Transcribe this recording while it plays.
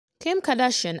Kim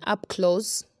Kardashian up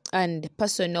close and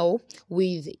personal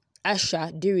with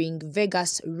USHER during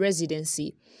Vegas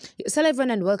residency. Hello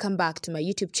everyone and welcome back to my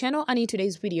YouTube channel, and in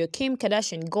today's video Kim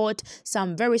Kardashian got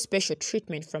some very special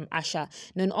treatment from USHER.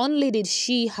 Not only did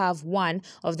she have one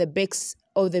of the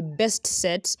best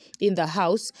sets in the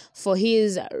house for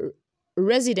his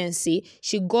residency,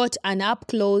 she got an up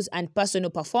close and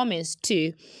personal performance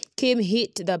too. Kim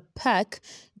hit the park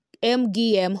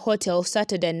MGM Hotel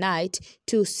Saturday night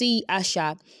to see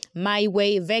USHER My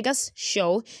Way Vegas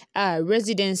show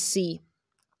residency.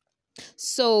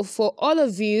 So for all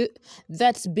of you,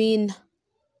 that's been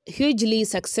hugely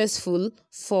successful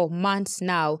for months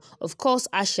now. Of course,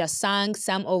 USHER sang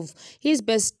some of his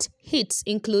best hits,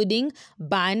 including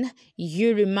Ban,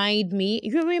 You Remind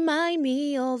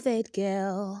Me of that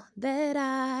girl that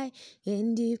I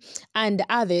and you, and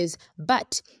others.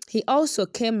 But he also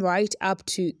came right up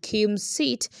to Kim's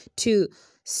seat to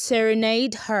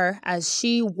serenade her as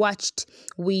she watched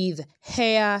with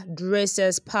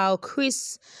hairdresser's pal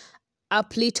Chris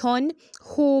Appleton,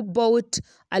 who brought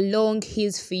along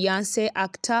his fiancé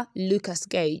actor Lucas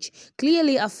Gage.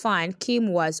 Clearly a fan, Kim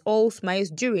was all smiles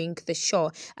during the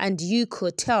show, and you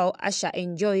could tell USHER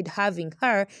enjoyed having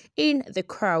her in the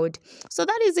crowd. So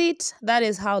that is it. That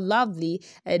is how lovely,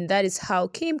 and that is how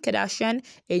Kim Kardashian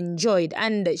enjoyed.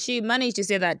 And she managed to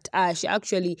say that she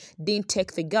actually didn't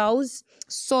take the girls,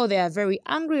 so they are very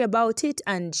angry about it,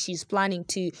 and she's planning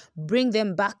to bring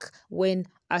them back when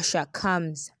USHER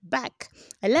comes back.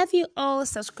 I love you all.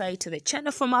 Subscribe to the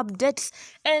channel for more updates.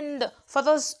 And for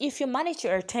those, if you managed to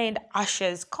attend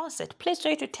USHER's concert, please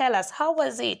try to tell us how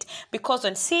was it, because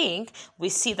on seeing, we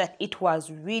see that it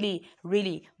was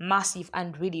really massive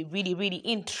and really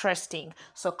interesting.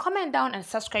 So comment down and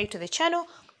subscribe to the channel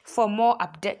for more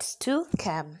updates to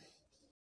come.